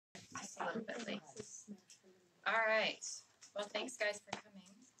little bit late. All right. Well, thanks guys for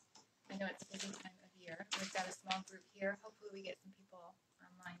coming. I know it's a busy time of year. We've got a small group here. Hopefully we get some people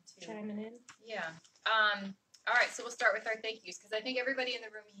online too. Chiming in. Yeah. All right, so we'll start with our thank yous because I think everybody in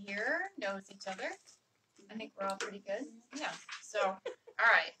the room here knows each other. I think we're all pretty good. Yeah. So,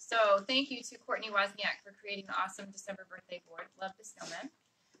 all right. So thank you to Courtney Wozniak for creating the awesome December birthday board. Love the snowmen.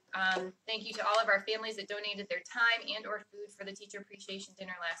 Thank you to all of our families that donated their time and or food for the teacher appreciation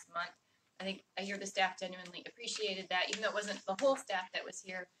dinner last month. I hear the staff genuinely appreciated that, even though it wasn't the whole staff that was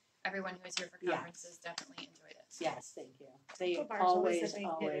here. Everyone who was here for conferences definitely enjoyed it. Yes, thank you. They always,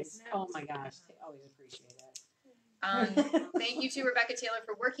 oh my gosh, they always appreciate it. Thank you to Rebecca Taylor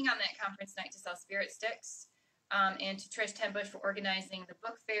for working on that conference night to sell spirit sticks, and to Trish Tenbush for organizing the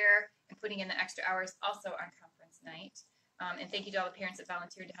book fair and putting in the extra hours also on conference night. And thank you to all the parents that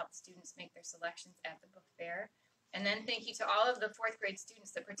volunteered to help students make their selections at the book fair. And then thank you to all of the 4th grade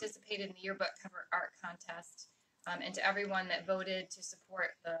students that participated in the yearbook cover art contest, and to everyone that voted to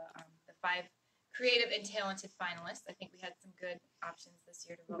support the 5 creative and talented finalists. I think we had some good options this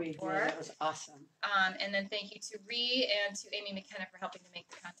year to vote for. That was awesome. And then thank you to Ree and to Amy McKenna for helping to make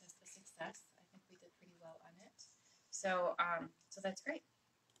the contest a success. I think we did pretty well on it. So that's great.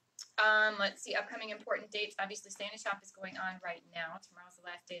 Let's see, upcoming important dates. Obviously, Santa Shop is going on right now. Tomorrow's the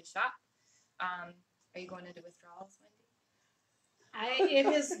last day of shop. Are you going into withdrawals, Wendy? It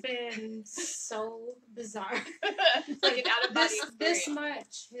has been so bizarre. Like an out-of-body experience. This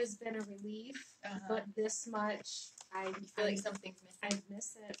much has been a relief, but this much, you feel like something's missing. I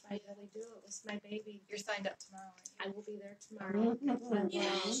miss it. I really do. It was my baby. You're signed up tomorrow, aren't you? I will be there tomorrow.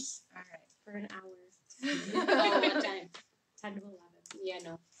 Yes. All right. For an hour. What time? 10 to 11. Yeah,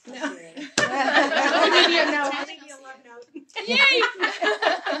 no. No. I'll give you a note. I'll give you a love note. Yay!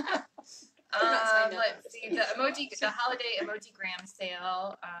 Let's see, the holiday emojigram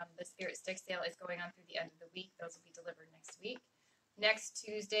sale, the spirit stick sale is going on through the end of the week. Those will be delivered next week. Next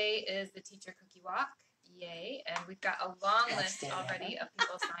Tuesday is the teacher cookie walk. Yay. And we've got a long list already of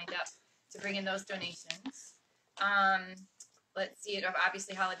people signed up to bring in those donations. Let's see,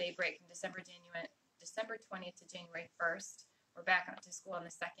 obviously holiday break from December 20th to January 1st. We're back up to school on the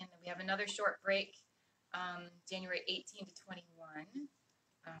 2nd. And we have another short break, January 18 to 21.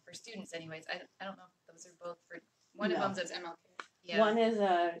 For students, anyways. I don't know if those are both for one of them's at MLK. Yeah. One is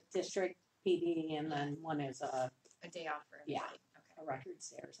a district PD, and then one is a day off for everybody. Okay. A records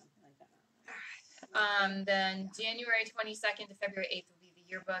day or something like that. Then January 22nd to February 8th will be the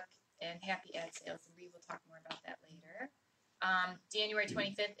yearbook and happy ad sales, and we will talk more about that later. January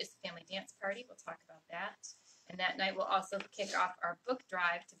 25th is the family dance party. We'll talk about that. And that night we'll also kick off our book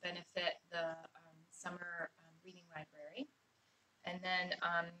drive to benefit the summer reading library. And then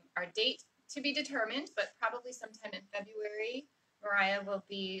our date to be determined, but probably sometime in February, Mariah will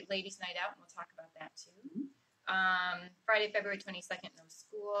be Ladies' Night Out, and we'll talk about that too. Friday, February 22nd, no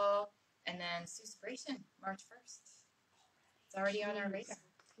school. And then Celebration, March 1st. It's already on our radar.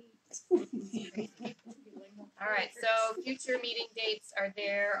 All right, so future meeting dates are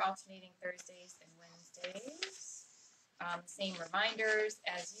there, alternating Thursdays and Wednesdays. Same reminders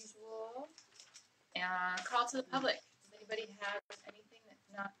as usual. Call to the public. Anybody have anything that's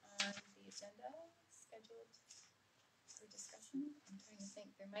not on the agenda scheduled for discussion? I'm trying to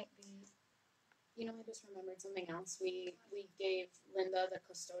think. There might be. You know, I just remembered something else. We gave Linda, the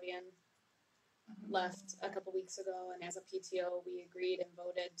custodian, left a couple weeks ago, and as a PTO, we agreed and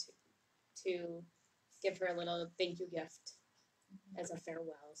voted to give her a little thank you gift as a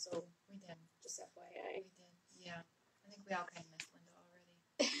farewell. So we did. Just FYI. We did. Yeah. I think we all kind of miss Linda already.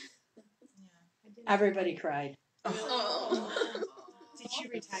 Yeah. Everybody cried. Oh. Did she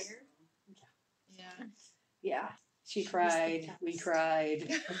retire? Yeah. Yeah. She cried. We cried.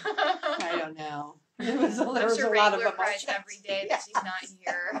 I don't know. There was a lot of emotion. Cries every day that she's not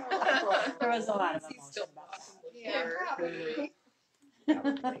here. There was a lot of emotion about that. Yeah, probably.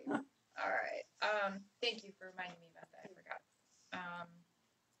 All right. Thank you for reminding me about that. I forgot.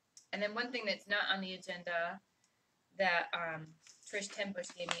 And then one thing that's not on the agenda that Trish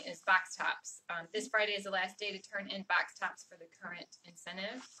Tenbush gave me is box tops. This Friday is the last day to turn in box tops for the current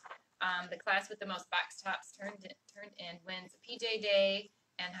incentive. The class with the most box tops turned in wins a PJ Day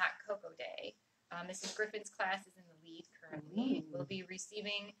and Hot Cocoa Day. Mrs. Griffin's class is in the lead currently. We'll be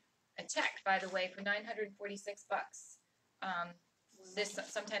receiving a check, by the way, for $946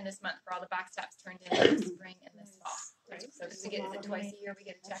 sometime this month for all the box tops turned in this spring and this fall. Right? So is it twice a year we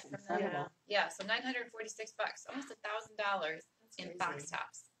get a check from them? Yeah, so $946, almost $1,000 in box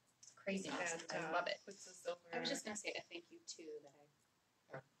tops. It's crazy. I love it. I was just gonna say a thank you too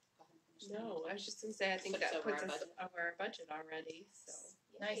No, I was just gonna say I think that puts us over our budget already. So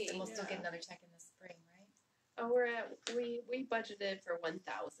Nice, and we'll still get Yeah. another check in the spring, right? Oh, we budgeted for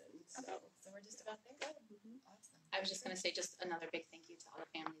 1,000. So So we're just about there. Awesome. I was just going to say just another big thank you to all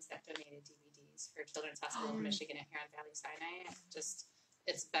the families that donated DVDs for Children's Hospital of Michigan at Huron Valley Sinai.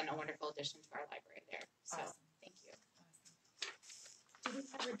 It's been a wonderful addition to our library there. So thank you. do we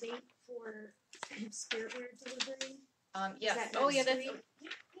have a date for spiritware delivery? Yes. Is that Oh, yeah. next That's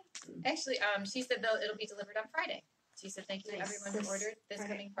week? actually. She said it'll be delivered on Friday. She said thank you to Nice. everyone who ordered this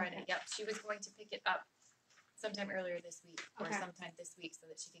Friday. coming Friday. Okay. Yep. She was going to pick it up sometime earlier this week or Okay. sometime this week so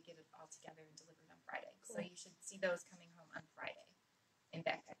that she could get it all together and delivered on Friday. So Cool. you should see those coming home on Friday in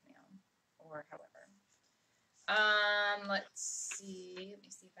backpack mail or however. Let's see. Let me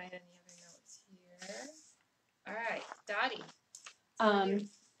see if I had any other notes here. All right, Dottie.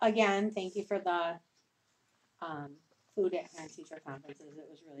 Again, thank you for the food at parent teacher conferences. It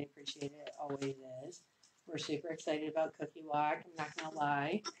was really appreciated. It always is. We're super excited about Cookie Walk. I'm not gonna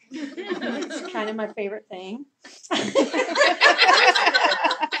lie. It's kind of my favorite thing.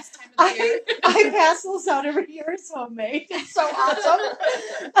 I pass those out every year. It's homemade. It's so awesome.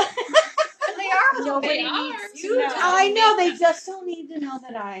 They are. Nobody needs to know. I know, they just don't need to know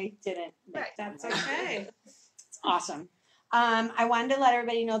that I didn't make Right. them. That's okay. It's awesome. I wanted to let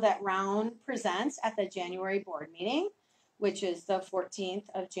everybody know that Round presents at the January board meeting, which is the 14th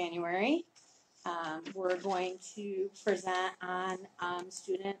of January. We're going to present on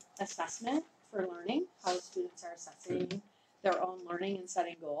student assessment for learning, how students are assessing their own learning and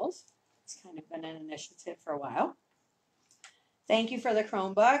setting goals. It's kind of been an initiative for a while. Thank you for the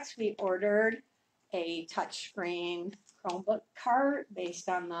Chromebooks. We ordered a touchscreen Chromebook cart based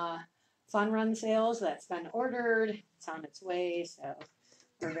on the Fun Run sales that's been ordered. It's on its way, so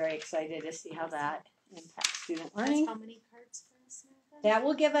we're very excited to see how that impacts student learning. That's how many cards for us, Samantha? That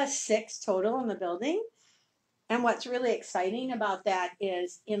will give us 6 total in the building. And what's really exciting about that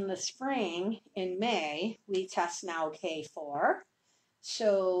is in the spring, in May, we test now K4.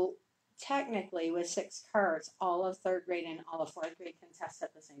 So technically with 6 cards, all of 3rd grade and all of 4th grade can test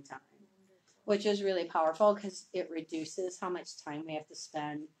at the same time, which is really powerful because it reduces how much time we have to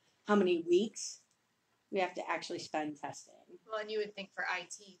spend, how many weeks we have to actually spend testing. Well, and you would think for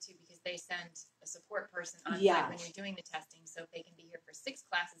IT too, because they send a support person on site Yes. when you're doing the testing. So if they can be here for 6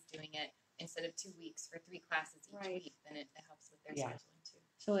 classes doing it instead of 2 weeks for 3 classes each Right. week, then it helps with their Yeah. scheduling too.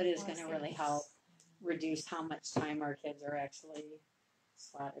 So it is going to Awesome. really help reduce how much time our kids are actually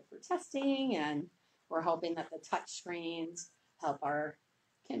slotted for testing, and we're hoping that the touch screens help our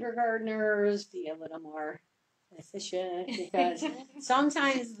kindergartners be a little more efficient because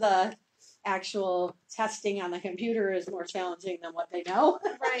sometimes the actual testing on the computer is more challenging than what they know.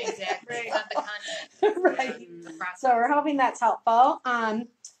 Right, exactly. Right. It's not the content, Right. the process. So we're hoping that's helpful.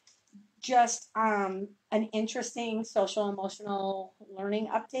 Just an interesting social emotional learning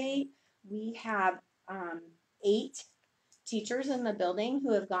update. We have 8 teachers in the building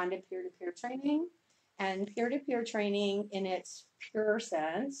who have gone to peer-to-peer training. And peer-to-peer training in its pure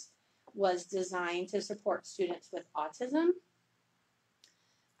sense was designed to support students with autism,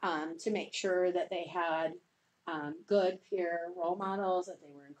 to make sure that they had good peer role models, that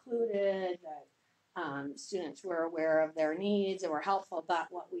they were included, that students were aware of their needs and were helpful. But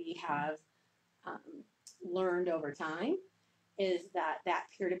what we have learned over time is that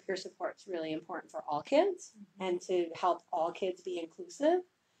peer-to-peer support is really important for all kids and to help all kids be inclusive.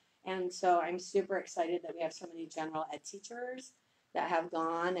 And so I'm super excited that we have so many general ed teachers that have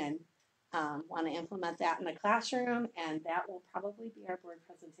gone and want to implement that in the classroom, and that will probably be our board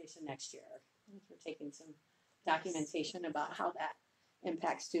presentation next year. We're taking some documentation about how that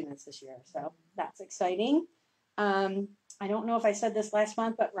impacts students this year, so that's exciting. I don't know if I said this last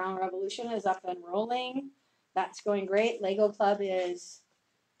month, but Round Revolution is up and rolling. That's going great. Lego Club is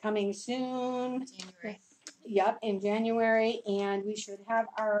coming soon. January. Yep, in January, and we should have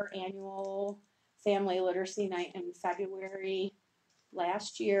our annual family literacy night in February.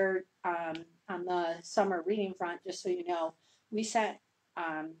 Last year, on the summer reading front, just so you know, we sent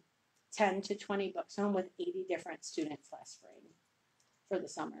 10 to 20 books home with 80 different students last spring for the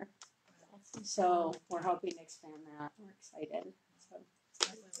summer. So we're hoping to expand that. We're excited. So,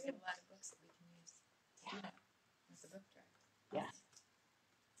 Definitely, we have a lot of books that we can use. Yeah. With the book drive. yeah.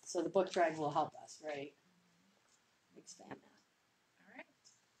 So the book drive will help us, right? Expand that. All right.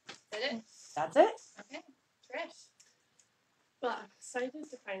 Is that it? That's it. Okay. Trish. Well, I'm excited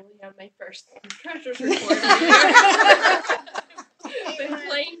to finally have my first treasurer's report of the year. Been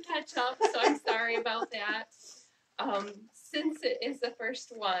playing catch up, so I'm sorry about that. Since it is the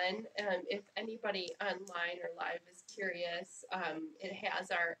first one, if anybody online or live is curious, it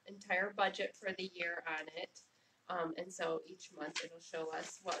has our entire budget for the year on it. And so each month it'll show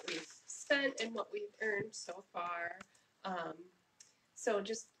us what we've spent and what we've earned so far. So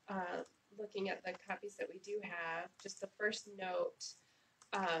just looking at the copies that we do have, just the first note,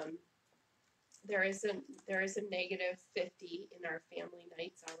 there is a negative 50 in our family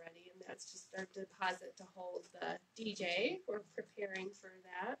nights already, and that's just our deposit to hold the DJ. We're preparing for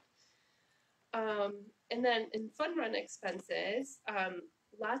that. And then in fun run expenses,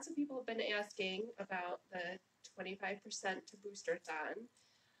 lots of people have been asking about the 25% to Boosterthon.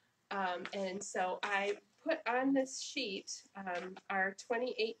 And so I put on this sheet our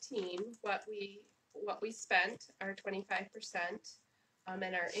 2018, what we spent, our 25%,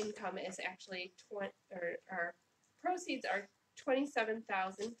 and our income is actually our proceeds are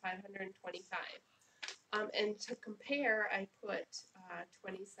 27,525. And to compare, I put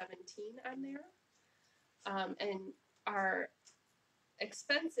 2017 on there, and our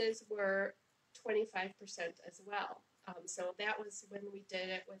expenses were 25% as well. So that was when we did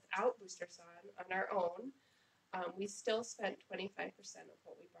it without Boosterthon on our own. We still spent 25% of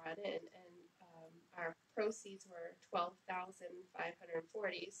what we brought in, and our proceeds were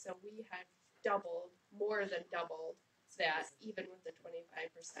 12,540. So we had more than doubled that, even with the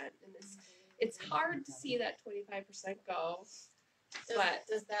 25%. And it's hard to see that 25% go.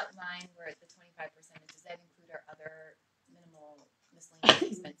 Does that line where at the 25%, does that include our other minimal miscellaneous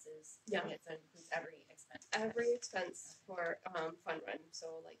expenses? Yeah. So it includes every expense. Every expense for Fun Run,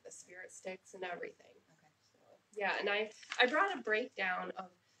 so like the spirit sticks and everything. Okay. So, yeah, and I brought a breakdown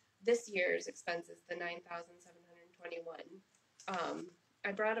of this year's expenses, the 9,721.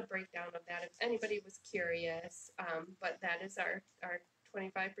 I brought a breakdown of that if anybody was curious. But that is our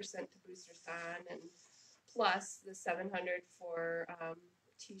 25% to Boosterthon, and plus the 700 for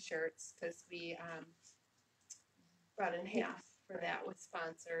T-shirts, because we brought in half for that with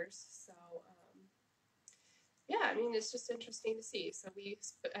sponsors. So yeah, I mean, it's just interesting to see. So we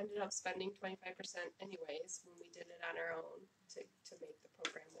ended up spending 25% anyways when we did it on our own to make the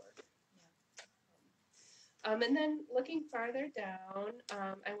program work. Yeah. And then looking farther down,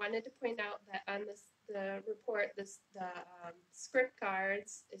 I wanted to point out that on the report, the script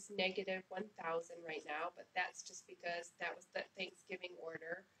cards is negative 1,000 right now, but that's just because that was the Thanksgiving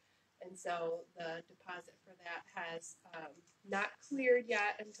order. And so the deposit for that has not cleared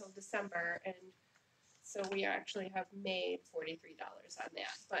yet until December, and so we actually have made $43 on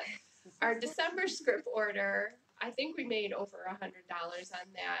that. But our December script order, I think we made over $100 on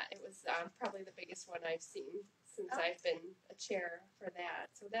that. It was probably the biggest one I've seen since I've been a chair for that.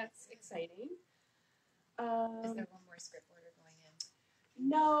 So that's exciting. Is there one more script order going in?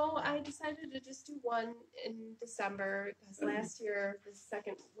 No, I decided to just do one in December because last year,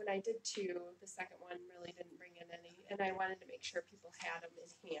 when I did two, the second one really didn't bring in any, and I wanted to make sure people had them in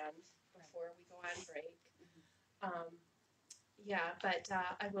hand before we go on break. Yeah, but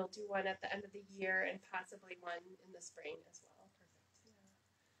I will do one at the end of the year and possibly one in the spring as well.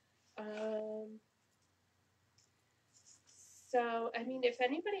 Perfect. Yeah. So, I mean, if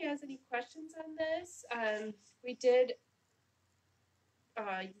anybody has any questions on this, we did.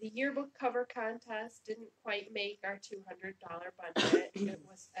 The yearbook cover contest didn't quite make our $200 budget. It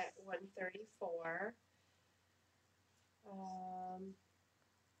was at $134.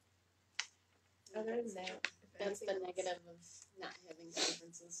 Other than that, that's the negative of not having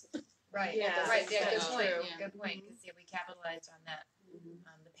conferences. Right. Yeah. Right. Yeah. Good That's point. true. Yeah. Good point. Because we capitalized on that. Mm-hmm.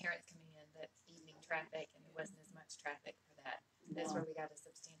 The parents coming in, that evening traffic, and there wasn't as much traffic for that. That's where we got a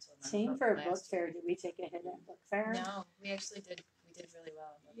substantial amount. Same of for last book fair. year. Did we take a hit at book fair? No, we actually did. We did really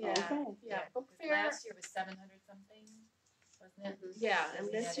well. yeah, Okay. yeah, book 'Cause fair. last year was 700 something, wasn't it? Mm-hmm. Yeah, So and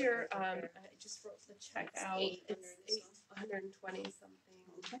we this had year, it over there. I just wrote the check It's out. 800 It's 820 something.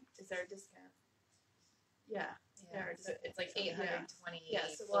 Okay. Is there a discount? Yeah. Yeah, There, so it's like yeah. 824, Yeah,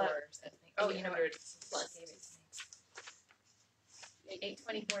 so we'll have I think. Oh, you know what? 800 plus. Gave it to me.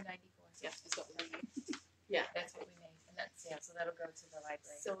 824.94. Yeah. Is what we're doing. Yeah. That's what we made, and that's so that'll go to the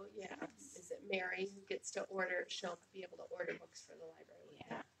library. So yeah, is it Mary who gets to order? She'll be able to order books for the library.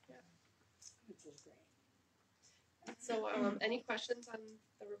 Yeah. Yeah. Which is great. So any questions on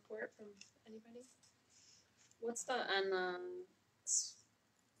the report from anybody? What's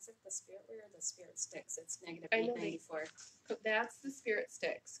is it the spirit or the spirit sticks? It's negative I know 894. That's the spirit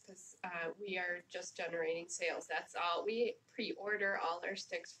sticks because we are just generating sales. That's all. We pre-order all our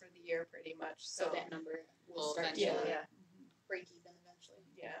sticks for the year pretty much. So that number will start eventually yeah. break even eventually.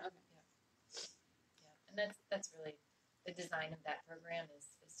 Yeah. Okay. Yeah, and that's really the design of that program is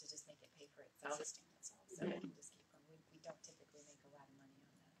to just make it pay for itself. Sustain itself. So we can just keep going. We don't typically make a lot of money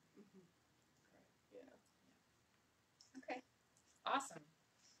on that. Yeah. Okay. Awesome.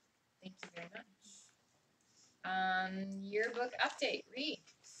 Thank you very much.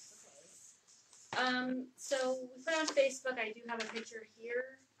 So we put on Facebook. I do have a picture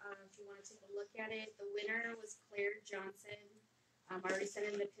here. If you want to take a look at it, the winner was Claire Johnson. I already sent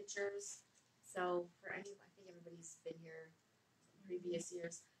in the pictures. So for any, I think everybody's been here in previous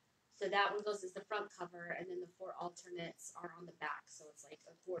years. So that one goes as the front cover, and then the 4 alternates are on the back. So it's like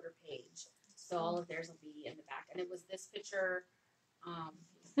a quarter page. So all of theirs will be in the back. And it was this picture. Yeah,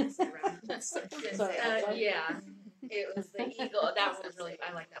 it was the eagle. That one was really.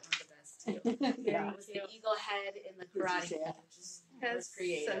 I like that one the best too. Yeah. It was the eagle head in the karate kid, which is Has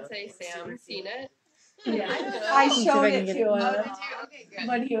creative. Sensei Sam seen it? Yeah, I See if showed I it can get to it. Oh, him did you? Okay, good.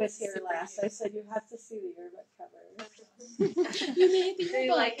 when he was here Super last. cute. I said, you have to see the yearbook cover. You made the yearbook.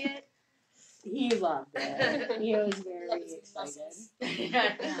 You like it? He loved it. He was very excited.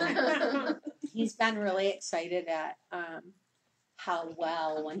 He's been really excited at how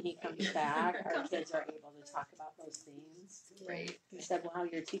well, when he comes back, our kids are able to talk about those themes. Right. He said, wow,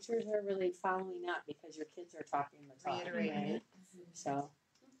 your teachers are really following up because your kids are talking the talk. Reiterating Right? it. So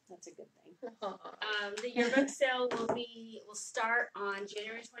that's a good thing. The yearbook sale will start on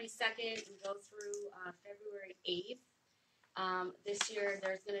January 22nd and go through February 8th. This year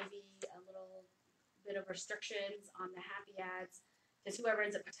there's going to be a little bit of restrictions on the happy ads because whoever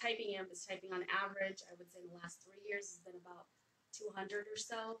ends up typing them is typing on average. I would say in the last 3 years has been about 200 or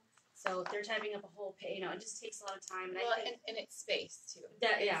so. So if they're typing up a whole page, it just takes a lot of time. And Well, I think and it's space too.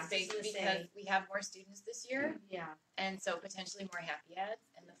 that, It's yeah, space I was gonna because say, we have more students this year, yeah. and so potentially more happy ads,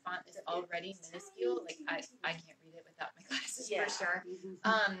 and the font is already minuscule. Like I can't read it without my glasses Yeah. for sure.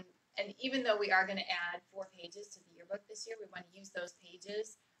 Mm-hmm. And even though we are going to add 4 pages to the yearbook this year, we want to use those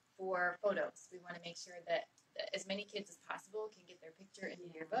pages for photos. We want to make sure that as many kids as possible can get their picture in the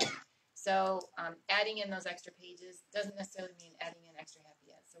yearbook. So adding in those extra pages doesn't necessarily mean adding in extra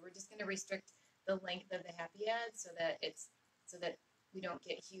happy ads. So we're just going to restrict the length of the happy ads so that we don't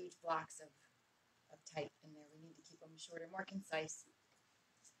get huge blocks of type in there. We need to keep them shorter, more concise.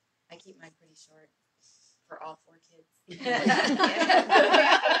 I keep mine pretty short for all 4 kids.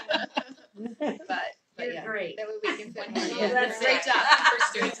 but You're yeah, great. that way we can put more. Yeah, that's great it. job for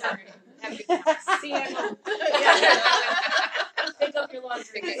students. Have a good time. See, I know. Pick up your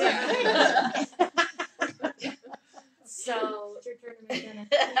laundry. Yeah. So, it's your turn to make dinner.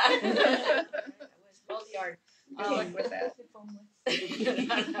 Roll the yard. Good luck with that.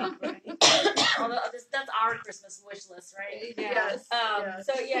 That's our Christmas wish list, right? Yes.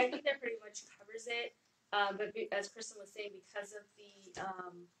 So yeah, I think that pretty much covers it. But as Kristen was saying, because of the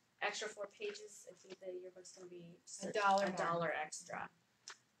extra 4 pages, I think the yearbook's going to be just $1 more. $1 extra.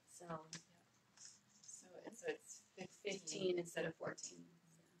 So it's 15 instead of 14.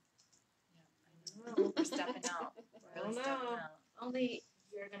 Yeah, I know. We're stepping out. I don't Really know. stepping out. Only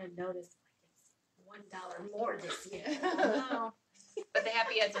you're going to notice like it's $1 more this year. Wow. But the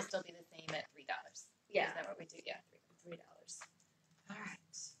happy ads will still be the same at $3. Yeah, Is that what we do? Yeah, $3. $3. All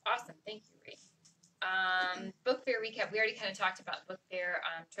right. Awesome. Thank you, Ree. Book fair recap. We already kind of talked about book fair.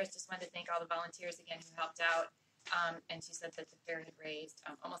 Trish just wanted to thank all the volunteers again who helped out. And she said that the fair had raised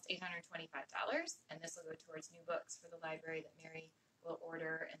almost $825. And this will go towards new books for the library that Mary will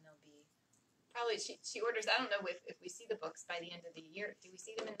order. And they'll be probably, she orders, I don't know if we see the books by the end of the year. Do we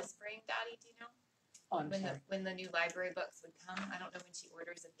see them in the spring, Dottie? Do you know? Oh, I'm when sorry. when the new library books would come. I don't know when she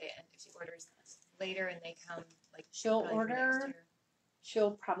orders if she orders later and they come like She'll probably for next order. year.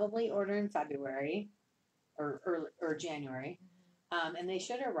 She'll probably order in February or January. And they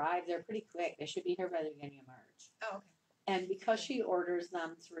should arrive. They're pretty quick. They should be here by the beginning of March. Oh, okay. And because she orders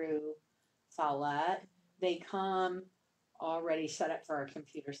them through Follett, they come already set up for our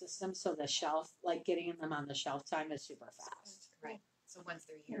computer system. So the shelf, like getting them on the shelf time is super fast. Right. So once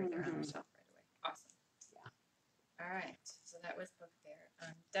they're here, they're on the shelf right away. Awesome. Yeah. All right. So that was book fair.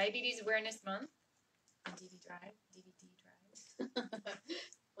 Diabetes Awareness Month. And DVD Drive.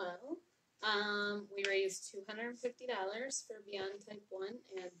 Well, we raised $250 for Beyond Type 1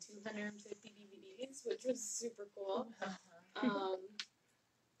 and 250 DVDs, which was super cool.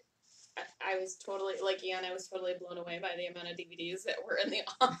 I was totally, like Ian, I was totally blown away by the amount of DVDs that were in the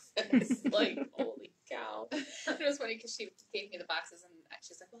office. Like, holy cow. It was funny because she gave me the boxes and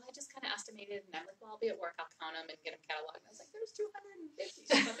she's like, well, I just kind of estimated. And I'm like, well, I'll be at work. I'll count them and get them cataloged. And I was like, there's 250. She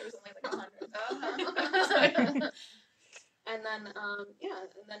thought there was only like 100. And then,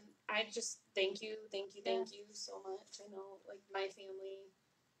 and then I just thank you so much. I know, like, my family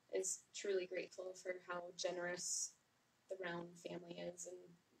is truly grateful for how generous the Brown family is. And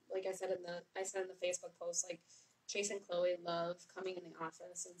like I said in the Facebook post, like, Chase and Chloe love coming in the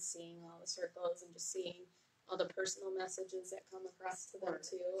office and seeing all the circles and just seeing all the personal messages that come across to them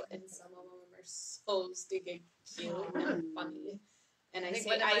too. And some of them are so stinking cute and funny. And I think say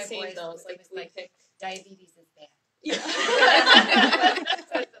one of my I save boys those. was Like we like, pick. diabetes is bad. Yeah.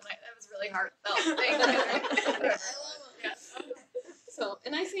 That was really heartfelt. Thank you. Yeah. So,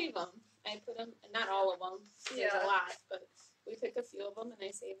 and I save them. I put them, not all of them. There's a lot, but we pick a few of them, and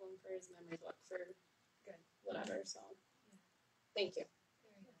I save them for his memory book for Good. whatever. So, thank you.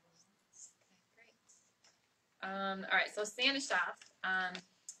 Very nice. Okay, great. All right, so Santa Shop.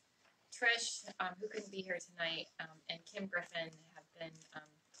 Trish, who couldn't be here tonight, and Kim Griffin have been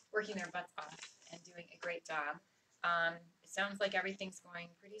working their butts off and doing a great job. It sounds like everything's going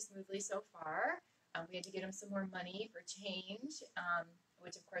pretty smoothly so far. We had to get them some more money for change,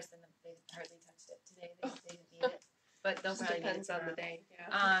 which of course then they hardly touched it today. They didn't need it, but they'll probably need it Depends on the tomorrow. day.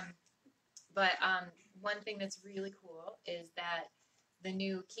 Yeah. But one thing that's really cool is that the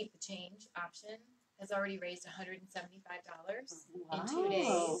new Keep the Change option has already raised $175 in 2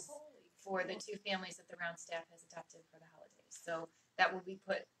 days for the 2 families that the Round staff has adopted for the holidays. So that will be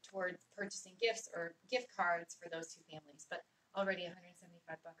put towards purchasing gifts or gift cards for those 2 families. But already $175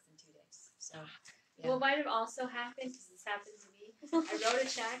 in 2 days. So yeah. What might have also happened, because this happened to me, I wrote a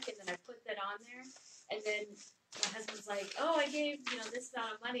check and then I put that on there, and then my husband's like, "Oh, I gave this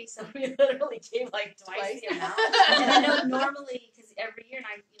amount of money," so we literally gave like twice the amount. And I know normally, because every year, and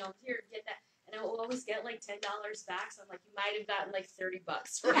I here get that, and I will always get like $10 back. So I'm like, you might have gotten like $30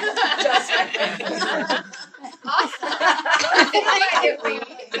 for just Awesome.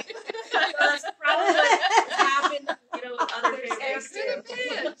 That's probably what happened, with other families too.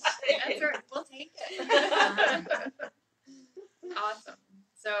 That's right. We'll take it. Awesome.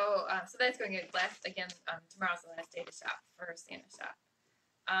 So that's going good. Tomorrow's the last day to shop for Santa Shop.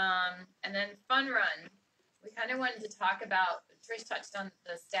 And then Fun Run. We kind of wanted to talk about, Trish touched on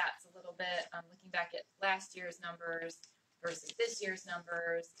the stats a little bit, looking back at last year's numbers versus this year's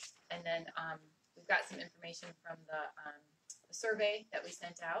numbers. And then we've got some information from the survey that we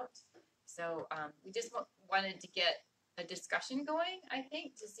sent out. So we just wanted to get a discussion going, I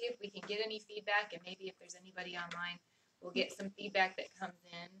think, to see if we can get any feedback, and maybe if there's anybody online, we'll get some feedback that comes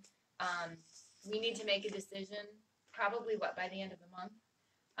in. We need to make a decision, probably by the end of the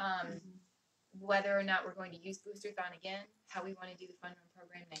month, whether or not we're going to use Boosterthon again, how we want to do the Fun Run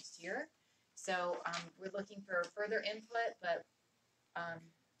program next year. So we're looking for further input, but I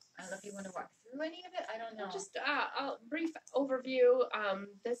don't know if you want to walk through any of it. I don't know. Just a brief overview.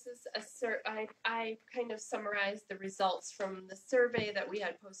 This is I kind of summarized the results from the survey that we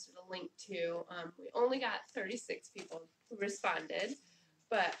had posted a link to. We only got 36 people who responded,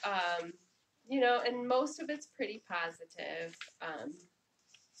 but and most of it's pretty positive.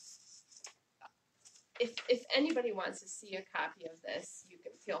 If anybody wants to see a copy of this, you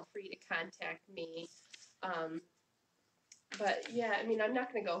can feel free to contact me. But yeah, I mean, I'm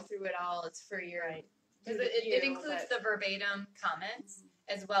not going to go through it all. It's for your Because it includes the verbatim comments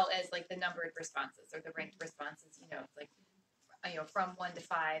as well as like the numbered responses or the ranked responses. Like from 1 to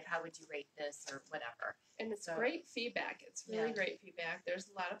 5, how would you rate this or whatever? And it's great feedback. It's really great feedback. There's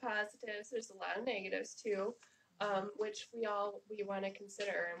a lot of positives. There's a lot of negatives too, which we want to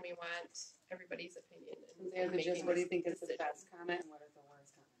consider, and we want everybody's opinion. What do you think is the best comment, and what is the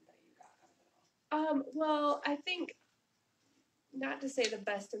worst comment that you got out of it all? Well, I think, not to say the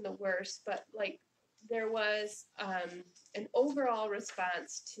best and the worst, but like there was an overall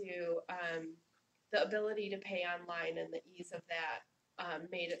response to the ability to pay online, and the ease of that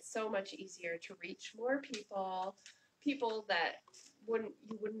made it so much easier to reach more people that you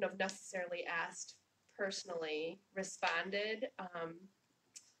wouldn't have necessarily asked personally responded.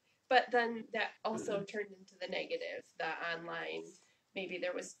 But then that also turned into the negative, the online. Maybe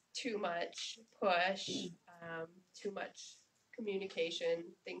there was too much push, too much communication,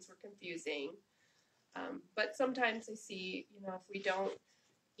 things were confusing. But sometimes I see, if we don't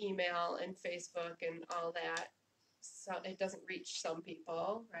email and Facebook and all that, so it doesn't reach some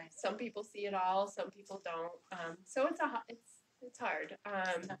people. Right. Some people see it all, some people don't. So it's hard. It's a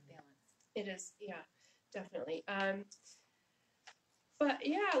tough balance. It is, yeah, definitely. But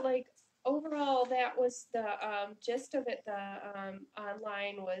yeah, like overall, that was the gist of it. The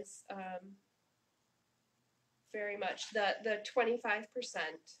online was very much the 25%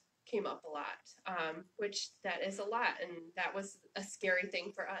 came up a lot, which that is a lot, and that was a scary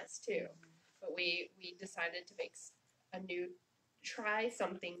thing for us too. But we decided to try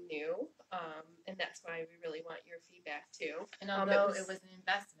something new, and that's why we really want your feedback too. And although it was an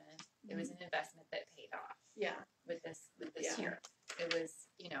investment, it was an investment that paid off. Yeah. With this year, it was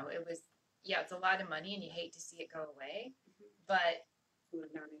it's a lot of money, and you hate to see it go away, but Who would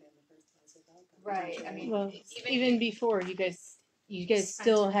have known it in the first place without them? right. I mean, Well, even before you guys, you guys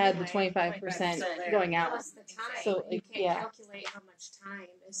still had the 25% 25% going out. Plus the time. So, you can't yeah. calculate how much time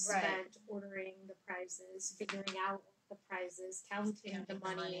is Right. spent ordering the prizes, figuring out the prizes, counting the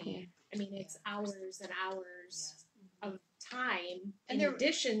money. I mean, it's hours and hours of time And in there-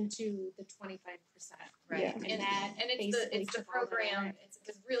 addition to the 25%. Right. Yeah. And it's basically the took all of it program. away. It's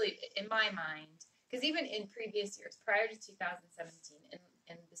because really, in my mind, because even in previous years, prior to 2017,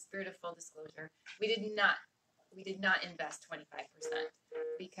 in the spirit of full disclosure, we did not invest 25%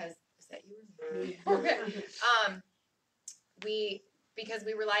 because is that you or me? Okay. Because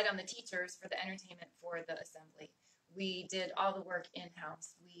we relied on the teachers for the entertainment for the assembly. We did all the work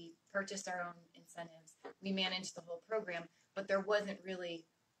in-house. We purchased our own incentives. We managed the whole program, but there wasn't really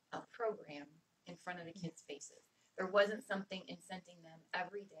a program in front of the kids' faces. There wasn't something incenting them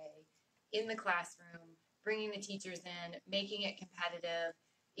every day in the classroom, bringing the teachers in, making it competitive,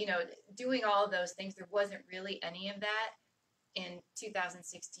 doing all of those things. There wasn't really any of that in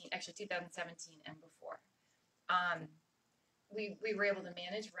 2016, actually 2017 and before. We were able to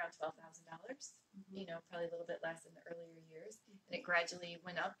manage around $12,000, probably a little bit less in the earlier years, and it gradually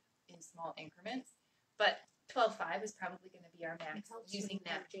went up in small increments. But 12.5 is probably going to be our max using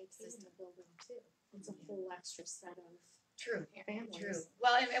that system. The building too. It's a whole extra set of True. families. True.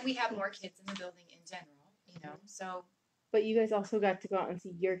 Well, and we have more kids in the building in general, so. But you guys also got to go out and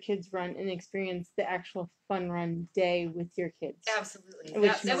see your kids run and experience the actual fun run day with your kids. Absolutely.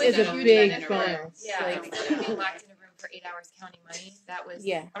 Which that was is a a huge big benefit. bonus. Yeah, Like, instead of being locked in a room for 8 hours counting money, that was.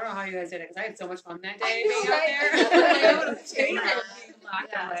 yeah. I don't know how you guys did it because I had so much fun that I day know, being right? out there. I would have Yeah. hated being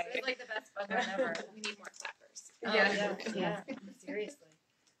locked Yeah, away. it was like the best fun run ever. We need more clappers. Yeah. Seriously.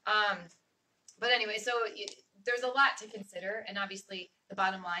 But anyway, so there's a lot to consider, and obviously the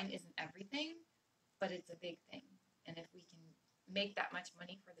bottom line isn't everything, but it's a big thing. And if we can make that much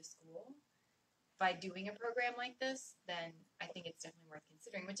money for the school by doing a program like this, then I think it's definitely worth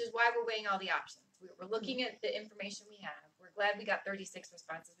considering, which is why we're weighing all the options. We're looking at the information we have. We're glad we got 36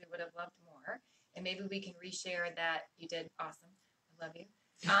 responses. We would have loved more. And maybe we can reshare that. You did awesome. I love you.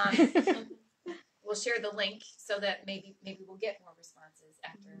 We'll share the link so that maybe we'll get more responses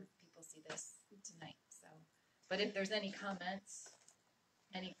after people see this tonight. So, but if there's any comments,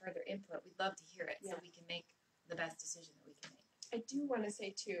 any further input, we'd love to hear it so we can make the best decision that we can make. I do want to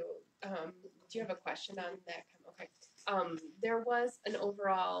say too, do you have a question on that? Okay. There was an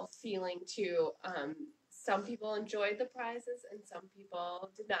overall feeling too, some people enjoyed the prizes and some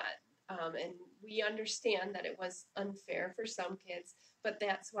people did not. And we understand that it was unfair for some kids, but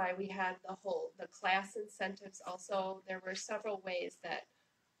that's why we had the class incentives also. There were several ways that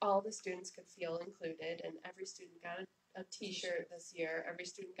all the students could feel included, and every student got a t-shirt this year. Every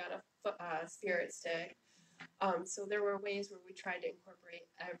student got a spirit stick. So there were ways where we tried to incorporate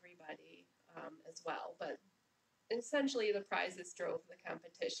everybody as well, but essentially the prizes drove the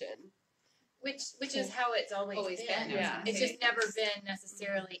competition. Which is how it's always been. Yeah. It's just never been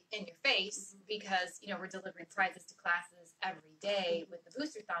necessarily in your face because, we're delivering prizes to classes every day with the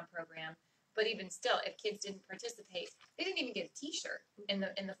Boosterthon program. But even still, if kids didn't participate, they didn't even get a t-shirt in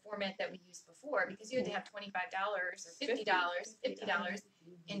the format that we used before because you had to have $25 or $50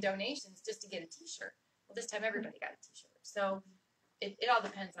 in donations just to get a t-shirt. Well, this time everybody got a t-shirt. So it all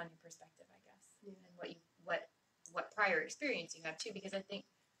depends on your perspective, I guess, and what prior experience you have too, because I think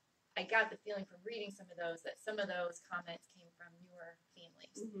I got the feeling from reading some of those that some of those comments came from newer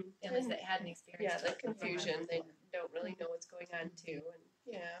families that hadn't experienced. Yeah, the confusion. They don't really know what's going on too,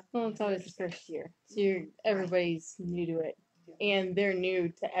 and Well, it's always the first year, so everybody's new to it, and they're new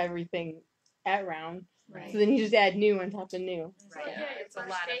to everything at Round. Right. So then you just add new on top of new. Right. Yeah, it's a lot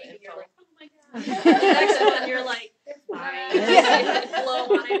of info. You're like, oh my god. The next one, you're like, fine. Yeah. Blow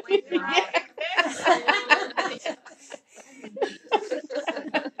on it like that.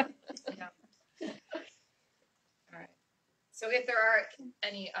 All right. So if there are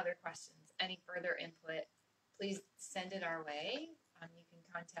any other questions, any further input, please send it our way. You can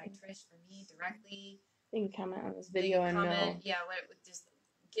contact Trish or me directly. You can comment on this video and know. Yeah, just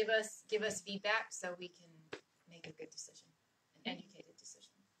give us feedback so we can make a good decision, an educated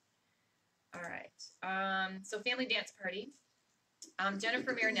decision. All right. So family dance party.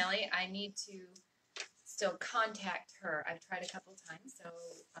 Jennifer Marinelli, I need to still contact her. I've tried a couple times, so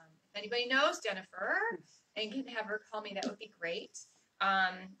if anybody knows Jennifer and can have her call me, that would be great.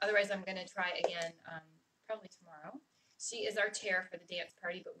 Otherwise, I'm going to try again probably tomorrow. She is our chair for the dance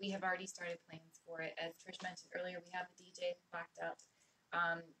party, but we have already started plans for it. As Trish mentioned earlier, we have the DJ locked up.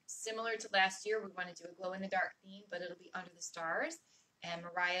 Similar to last year, we want to do a glow-in-the-dark theme, but it'll be under the stars. And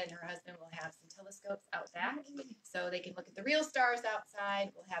Mariah and her husband will have some telescopes out back, so they can look at the real stars outside.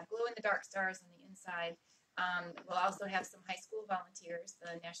 We'll have glow-in-the-dark stars on the inside. We'll also have some high school volunteers,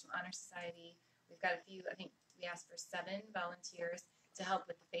 the National Honor Society. We've got a few, I think we asked for 7 volunteers to help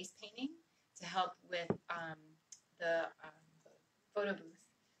with the face painting, to help with the photo booth,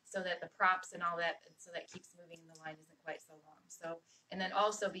 so that the props and all that, so that keeps moving and the line isn't quite so long. So, and then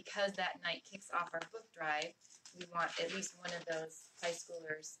also because that night kicks off our book drive, we want at least one of those high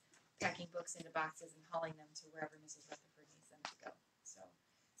schoolers packing books into boxes and hauling them to wherever Mrs. Rutherford needs them to go.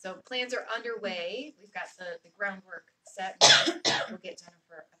 So plans are underway. We've got the groundwork set. We'll get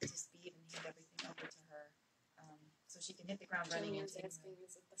Jennifer up to speed and hand everything over to her, so she can hit the ground running. Jillian's asking,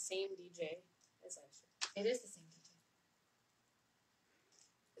 is it the same DJ as last year? It is the same DJ.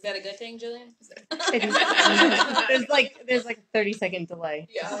 Is that a good thing, Jillian? there's like a 30-second delay.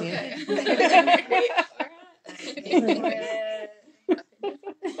 Yeah. Okay.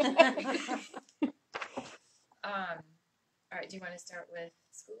 All right. Do you want to start with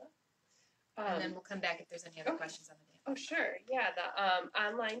school? And then we'll come back if there's any other questions on the day. Oh, sure. Yeah, the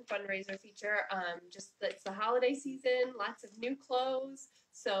online fundraiser feature. It's the holiday season, lots of new clothes.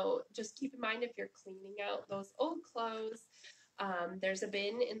 So just keep in mind if you're cleaning out those old clothes, there's a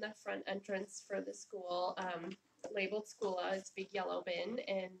bin in the front entrance for the school, labeled Schoola. It's a big yellow bin,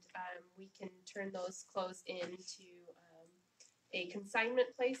 and we can turn those clothes into a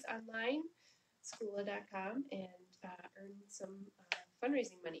consignment place online, schoola.com, and earn some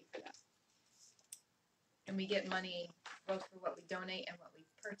fundraising money for that. And we get money both for what we donate and what we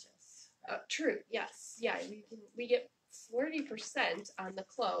purchase. True. Yes. Yeah. We get 40% on the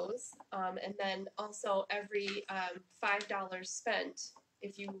clothes, and then also every $5 spent,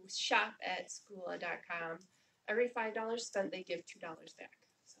 if you shop at schoola.com, every $5 spent, they give $2 back.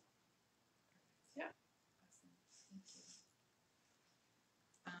 So, yeah. Awesome. Thank you.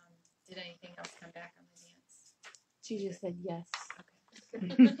 Did anything else come back on the dance? She just said yes. Okay.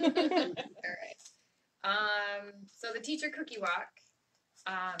 All right. So the teacher cookie walk,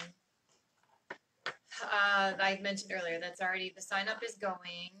 I mentioned earlier, that's already, the sign up is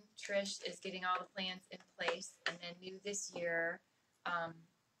going. Trish is getting all the plans in place, and then new this year,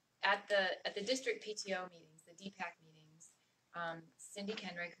 at the district PTO meetings, the DPAC meetings, Cindy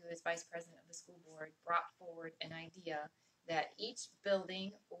Kenrick, who is vice president of the school board, brought forward an idea that each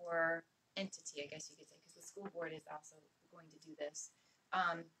building or entity, I guess you could say, because the school board is also going to do this,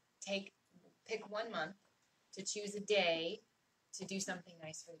 pick 1 month to choose a day to do something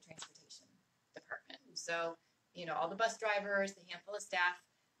nice for the transportation department. So, all the bus drivers, the handful of staff,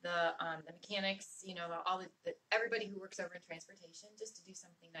 the mechanics, everybody who works over in transportation, just to do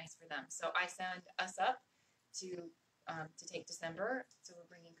something nice for them. So I signed us up to take December. So we're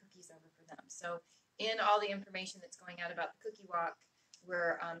bringing cookies over for them. So in all the information that's going out about the cookie walk,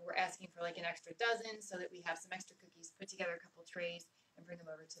 we're asking for like an extra dozen so that we have some extra cookies, put together a couple trays, and bring them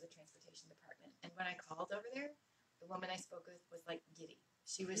over to the transportation department. And when I called over there, the woman I spoke with was like giddy.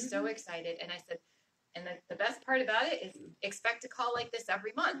 She was so excited. And I said, and the best part about it is expect a call like this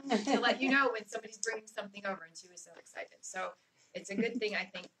every month to let you know when somebody's bringing something over. And she was so excited. So it's a good thing, I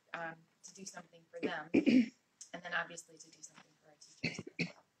think, to do something for them. And then obviously to do something for our teachers as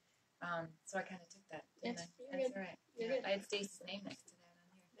well. So I kind of took that. That's all right. Yeah, I had Stacy's name next to that on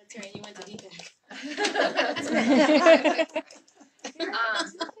here. That's right. You went to DJ. There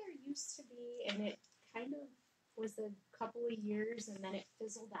used to be, and it kind of was a couple of years, and then it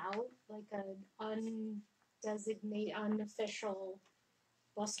fizzled out, like an undesignated, unofficial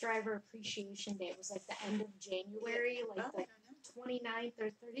bus driver appreciation day. It was like the end of January, like the 29th or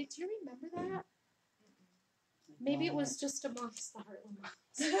 30th. Do you remember that? Maybe it was just amongst the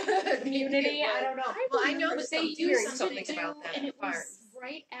Heartland community. I don't know. Well, I know that they do something do, about that. and it was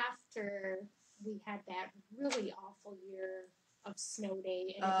right after we had that really awful year of snow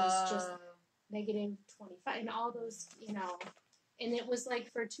day, and it was just negative 25, and all those, and it was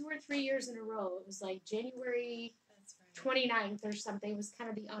like for 2 or 3 years in a row. It was like January 29th or something. It was kind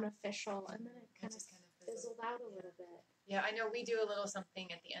of the unofficial, and then it kind of fizzled out a little bit. Yeah, I know we do a little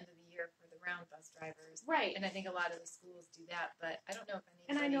something at the end of the year for the round bus drivers. Right. And I think a lot of the schools do that, but I don't know if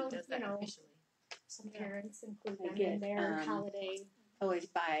anybody does that officially. Some parents include them in their holiday. Always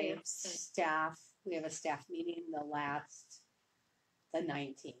by gifts. staff. We have a staff meeting the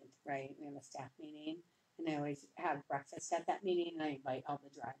 19th, right? We have a staff meeting, and I always have breakfast at that meeting, and I invite all the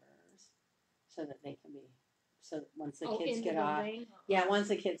drivers so that they can be. So that once the kids get off, once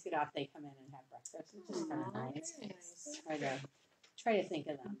the kids get off, they come in and have breakfast, which is kind of nice. Try to think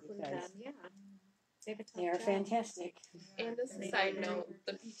of them because they are fantastic. And as a side note,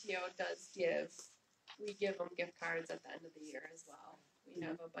 the PTO does we give them gift cards at the end of the year as well. We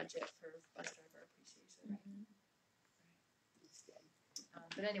have a budget for bus driver appreciation. That's good.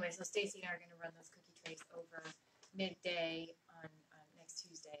 But anyway, so Stacy and I are going to run those cookie trays over midday on next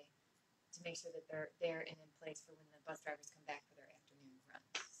Tuesday to make sure that they're there and in place for when the bus drivers come back for their afternoon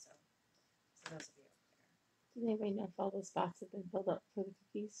runs. So those will be over there. Does anybody know if all those spots have been filled up for the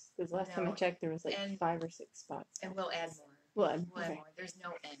cookies? Because last time I No. checked, there was like And- 5 or 6 spots. And we'll add more. We'll add, We'll add okay. more. There's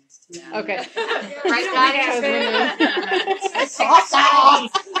no end to that. Okay. Right, That's awesome.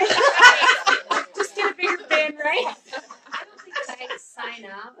 Just get a bigger bin, right? I don't think I sign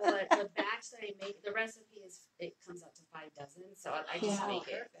up, but the batch that I make, the recipe it comes up to 5 dozen, so I just Yeah. make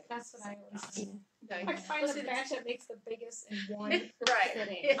it. That's what I always do. No, I find the batch that makes the biggest in one Right.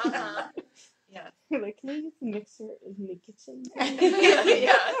 sitting. Yeah. Like, can I use the mixer in the kitchen?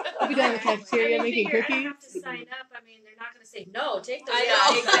 Yeah. I'll be down in the cafeteria I making figure I cookies. don't have to sign up. I mean, they're not going to say no. Take those.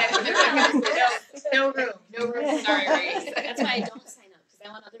 Yeah, exactly. They're not gonna say no room. No room. Sorry, Reese. That's why I don't sign up, because I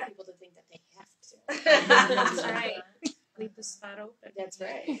want other people to think that they have to. That's right. Leave the spot open. That's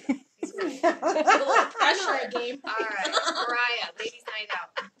right. Pressure game. All right, Mariah, ladies' night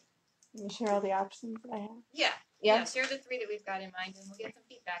out. Can you share all the options that I have? Yeah. Yeah. Share the 3 that we've got in mind, and we'll get some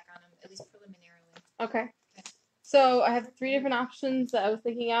feedback on them, at least preliminarily. Okay. So I have 3 different options that I was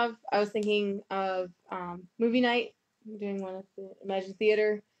thinking of. I was thinking of movie night. I'm doing one at the Imagine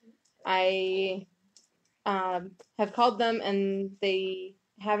Theater. I have called them, and they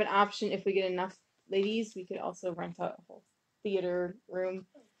have an option. If we get enough ladies, we could also rent out a whole theater room.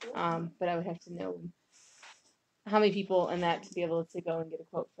 But I would have to know how many people in that to be able to go and get a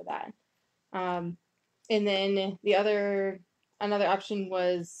quote for that. And then another option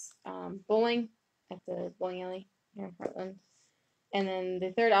was bowling at the bowling alley here in Portland. And then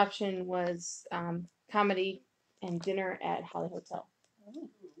the third option was comedy and dinner at Holly Hotel.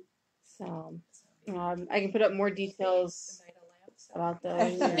 So I can put up more details about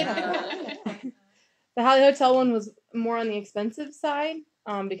those. The Holly Hotel one was more on the expensive side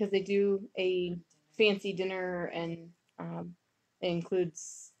because they do a fancy dinner, and it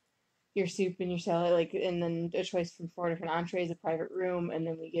includes your soup and your salad, and then a choice from 4 different entrees, a private room, and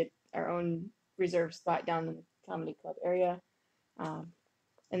then we get our own reserved spot down in the comedy club area, and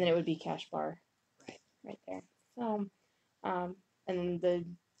then it would be cash bar right there. So, and then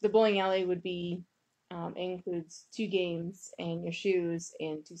the bowling alley would be it includes 2 games and your shoes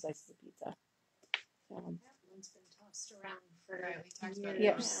and 2 slices of pizza. That one's been tossed around for Right, we talked about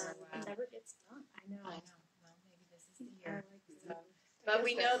Yep. it for a while. It never gets done. I know. I know. Well, maybe this is the I year. like So, but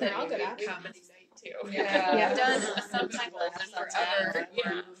we know They're that all good we- comedy night too. Yeah. We've done some type of forever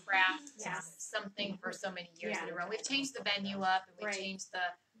craft Yes. something for so many years Yeah. in a row. We've changed the venue up, and we've Right. changed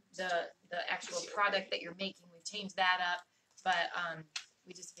the actual product that you're making. We've changed that up, but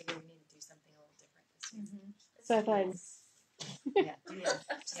we just figured we need to do something a little different this year. Mm-hmm. So I thought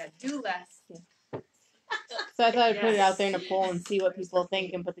Do less. So I thought I'd put it out there in a poll and see what people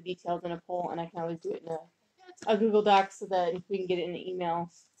think and put the details in a poll, and I can always do it in a Google Doc so that if we can get it in an email,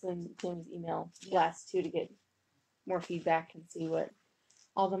 send Tim's email blast too to get more feedback and see what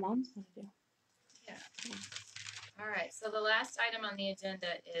all the moms want to do. All right, so the last item on the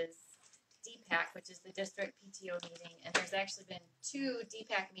agenda is DPAC, which is the district PTO meeting, and there's actually been 2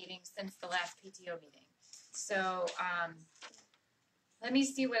 DPAC meetings since the last PTO meeting. So let me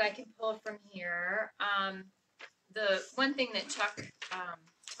see what I can pull from here. The one thing that Chuck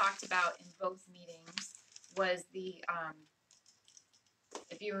talked about in both meetings was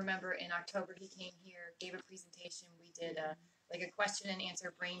if you remember, in October he came here, gave a presentation. We did a question and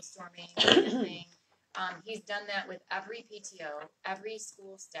answer brainstorming kind of thing. He's done that with every PTO, every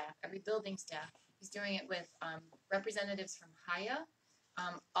school staff, every building staff. He's doing it with representatives from HIA,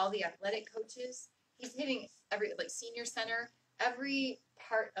 all the athletic coaches. He's hitting every senior center, every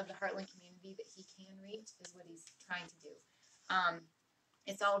part of the Heartland community that he can reach is what he's trying to do.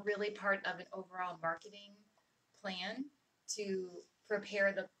 It's all really part of an overall marketing plan to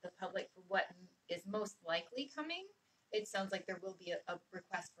prepare the public for what is most likely coming. It sounds like there will be a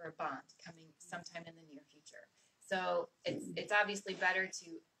request for a bond coming sometime in the near future. So it's obviously better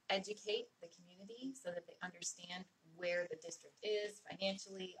to educate the community so that they understand where the district is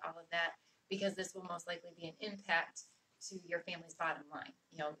financially, all of that, because this will most likely be an impact to your family's bottom line.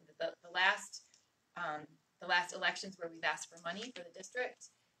 You know, the last elections where we've asked for money for the district,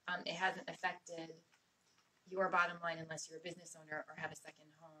 it hasn't affected your bottom line unless you're a business owner or have a second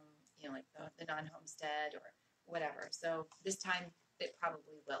home, you know, like the non-homestead or whatever. So this time it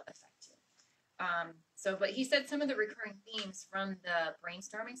probably will affect you. But he said some of the recurring themes from the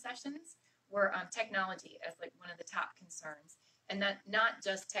brainstorming sessions were technology as one of the top concerns, and that not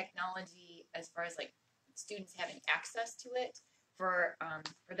just technology as far as students having access to it for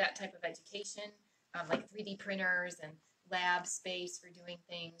that type of education, like 3D printers and lab space for doing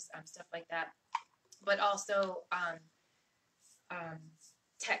things, stuff like that. But also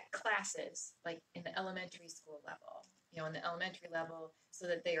tech classes, like in the elementary school level, in the elementary level, so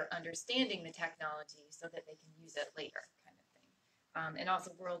that they are understanding the technology so that they can use it later, kind of thing. And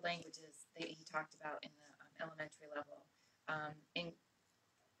also world languages that he talked about in the elementary level. And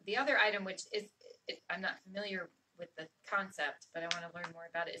the other item, which is, I'm not familiar with the concept, but I want to learn more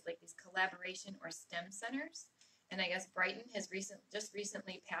about it, is like these collaboration or STEM centers. And I guess Brighton has just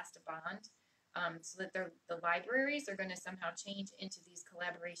recently passed a bond so that the libraries are going to somehow change into these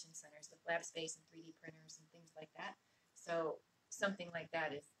collaboration centers with lab space and 3D printers and things like that. So something like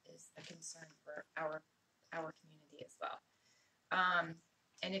that is a concern for our community as well.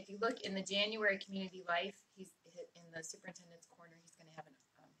 And if you look in the January community life, he's in the superintendent's corner. He's going to have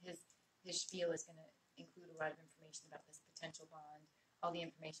his spiel is going to include a lot of information about this potential bond, all the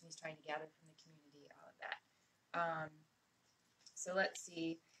information he's trying to gather from the community, all of that. So let's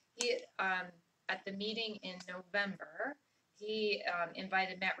see. He at the meeting in November, he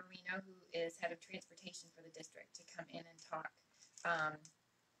invited Matt Marino, who is head of transportation for the district, to come in and talk.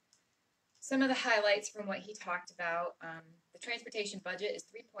 Some of the highlights from what he talked about: the transportation budget is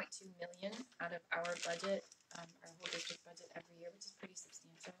 $3.2 million out of our budget, our whole district budget every year, which is pretty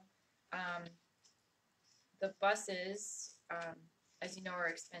substantial. The buses, as you know, are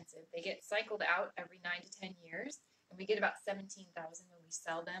expensive. They get cycled out every 9 to 10 years, and we get about $17,000 when we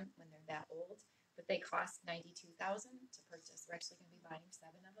sell them when they're that old. But they cost $92,000 to purchase. We're actually going to be buying 7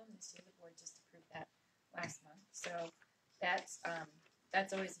 of them this year. The board just approved that last month, so that's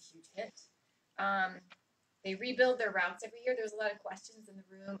always a huge hit. They rebuild their routes every year. There's a lot of questions in the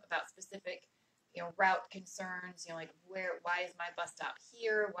room about specific route concerns, like why is my bus stop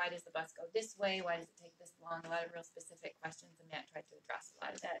here? Why does the bus go this way? Why does it take this long? A lot of real specific questions, and Matt tried to address a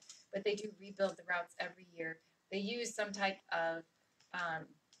lot of that. But they do rebuild the routes every year. They use some type of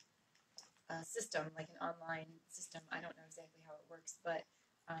system, like an online system. I don't know exactly how it works, but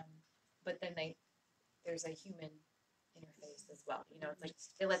then there's a human interface as well. It's like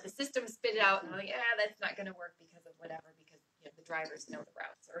they let the system spit it out, and they're like, that's not going to work because of whatever, because the drivers know the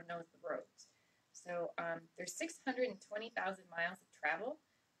routes or knows the roads. So there's 620,000 miles of travel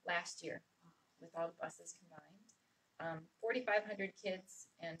last year with all the buses combined. 4,500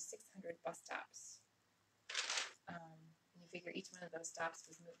 kids and 600 bus stops. And you figure each one of those stops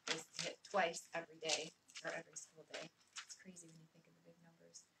was hit twice every day or every school day. It's crazy when you think of the big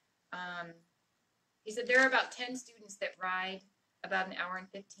numbers. He said there are about 10 students that ride about an hour and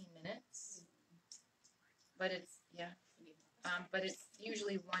 15 minutes. But it's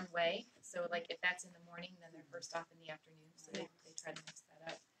usually one way. So, like, if that's in the morning, then they're first off in the afternoon. So they try to mix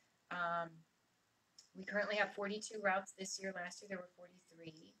that up. We currently have 42 routes this year. Last year there were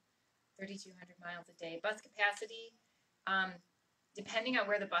 43, 3,200 miles a day. Bus capacity, depending on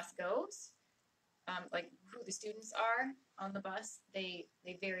where the bus goes, like who the students are on the bus, they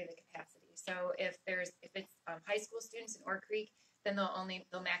vary the capacity. So if it's high school students in Ore Creek, then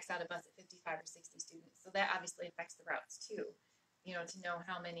they'll max out a bus at 55 or 60 students. So that obviously affects the routes too, to know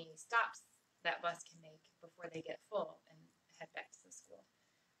how many stops that bus can make before they get full and head back to the school.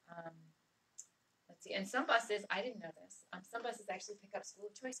 Let's see, and some buses, I didn't know this, some buses actually pick up school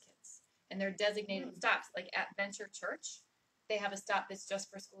of choice kids, and they're designated stops. Like at Venture Church, they have a stop that's just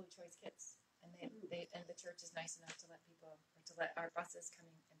for school of choice kids, and the church is nice enough to let our buses come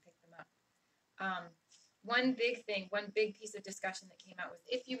in and pick them up. One big piece of discussion that came out was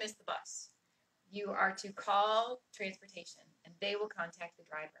if you miss the bus, you are to call transportation and they will contact the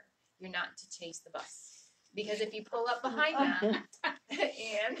driver. You're not to chase the bus. Because if you pull up behind them,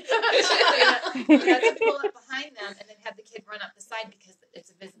 and you have to pull up behind them and then have the kid run up the side because it's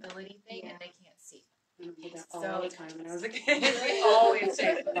a visibility thing and they can't see. All the time when I was a kid. We always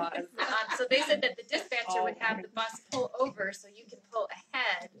chase the bus. So they said that the dispatcher would have the bus pull over so you can pull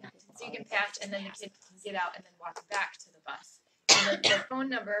ahead, so you can pass, and then the kid can get out and then walk back to the bus. And the phone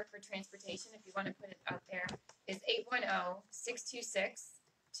number for transportation, if you want to put it out there, is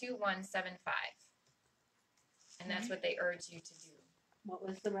 810-626-2175. And that's what they urge you to do. What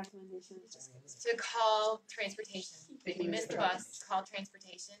was the recommendation? To call transportation. If you miss the bus, call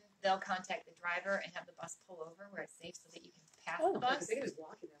transportation. They'll contact the driver and have the bus pull over where it's safe so that you can pass the bus.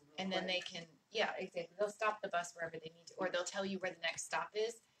 And then they can, exactly. They'll stop the bus wherever they need to, or they'll tell you where the next stop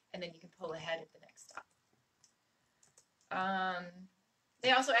is, and then you can pull ahead at the next stop.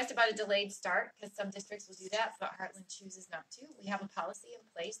 They also asked about a delayed start because some districts will do that, but Heartland chooses not to. We have a policy in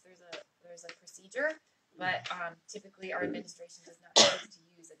place. There's a procedure. But typically our administration does not choose to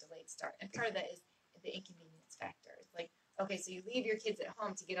use a delayed start. And part of that is the inconvenience factor. It's like, okay, so you leave your kids at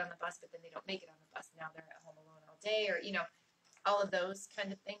home to get on the bus, but then they don't make it on the bus. Now they're at home alone all day, or all of those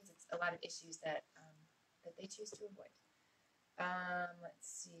kind of things. It's a lot of issues that that they choose to avoid. Let's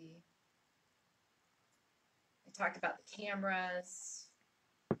see. I talked about the cameras.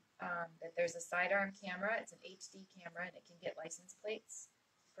 That there's a sidearm camera. It's an HD camera, and it can get license plates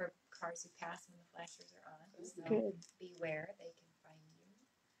for cars who pass when the flashers are on. So Good. beware, they can find you.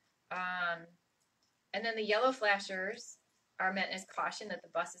 And then the yellow flashers are meant as caution that the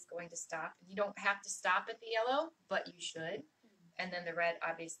bus is going to stop. You don't have to stop at the yellow, but you should. And then the red,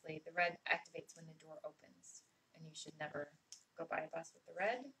 obviously, the red activates when the door opens, and you should never go by a bus with the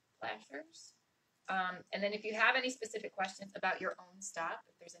red flashers. And then if you have any specific questions about your own stop,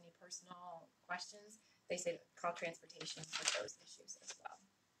 if there's any personal questions, they say call transportation for those issues as well.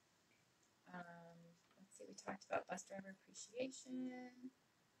 Let's see, we talked about bus driver appreciation.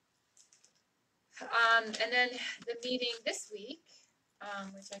 And then the meeting this week,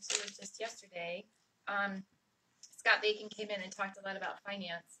 which actually was just yesterday, Scott Bacon came in and talked a lot about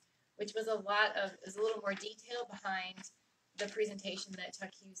finance, which was a little more detail behind the presentation that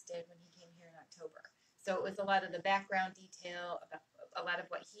Chuck Hughes did when he came here in October. So it was a lot of the background detail about a lot of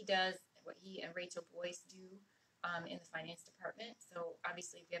what he does, what he and Rachel Boyce do in the finance department. So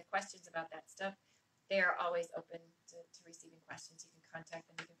obviously, if you have questions about that stuff, they are always open to receiving questions. You can contact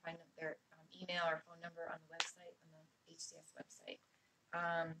them. You can find their email or phone number on the website, on the HCS website.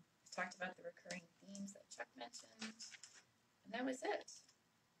 Talked about the recurring themes that Chuck mentioned, and that was it.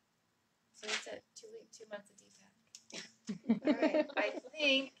 So that's it. 2 months of DPAC. All right. I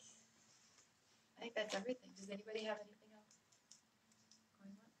think that's everything. Does anybody have anything else?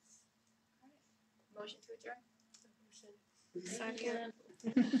 Going once? All right. Motion to adjourn. Second.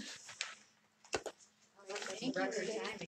 Thank you.